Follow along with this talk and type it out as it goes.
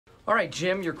All right,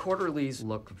 Jim, your quarterlies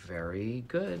look very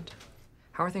good.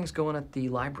 How are things going at the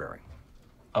library?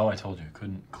 Oh, I told you, I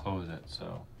couldn't close it,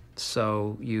 so...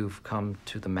 So you've come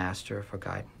to the master for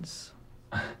guidance?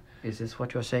 Is this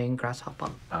what you're saying,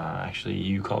 Grasshopper? Actually,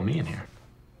 you called me in here,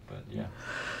 but yeah.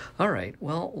 All right,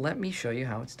 well, let me show you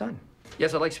how it's done.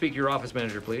 Yes, I'd like to speak to your office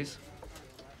manager, please.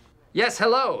 Yes,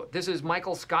 hello. This is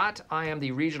Michael Scott. I am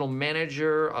the regional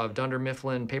manager of Dunder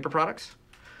Mifflin Paper Products.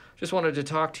 Just wanted to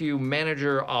talk to you,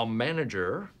 manager. All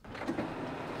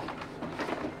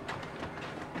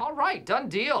right, done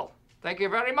deal. Thank you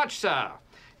very much, sir.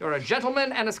 You're a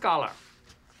gentleman and a scholar.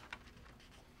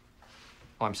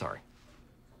 Oh, I'm sorry.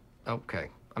 Okay,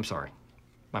 I'm sorry.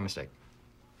 My mistake.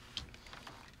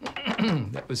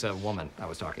 That was a woman I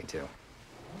was talking to.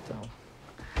 So,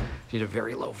 she had a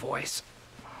very low voice.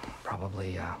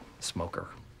 Probably a smoker.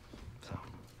 So.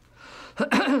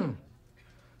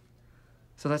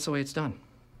 So that's the way it's done.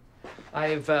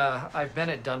 I've been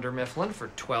at Dunder Mifflin for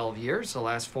 12 years, the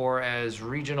last 4 as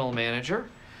regional manager.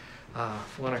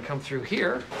 When I come through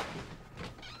here,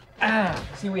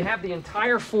 see, we have the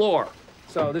entire floor.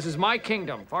 So this is my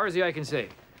kingdom, far as the eye can see.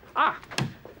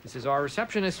 This is our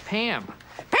receptionist, Pam.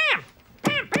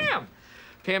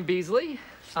 Pam Beasley.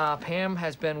 Pam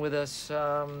has been with us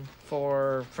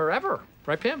for forever,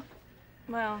 right, Pam?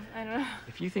 Well, I don't know.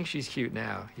 If you think she's cute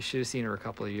now, you should have seen her a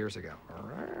couple of years ago.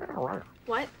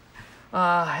 What?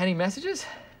 Any messages?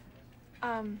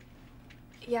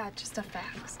 Yeah, just a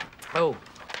fax. Oh.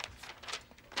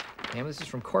 Pam, this is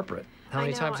from corporate. How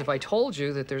many times have I told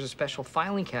you that there's a special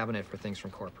filing cabinet for things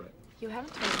from corporate? You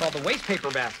haven't told me. It's called the waste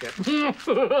paper basket.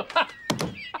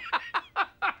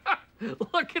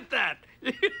 Look at that.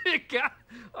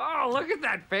 Oh, look at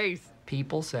that face.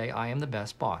 People say I am the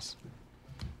best boss.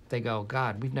 They go,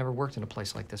 God, we've never worked in a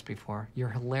place like this before. You're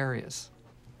hilarious.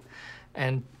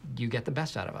 And you get the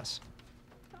best out of us.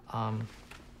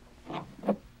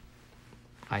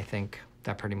 I think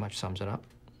that pretty much sums it up.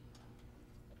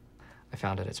 I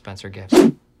found it at Spencer Gifts.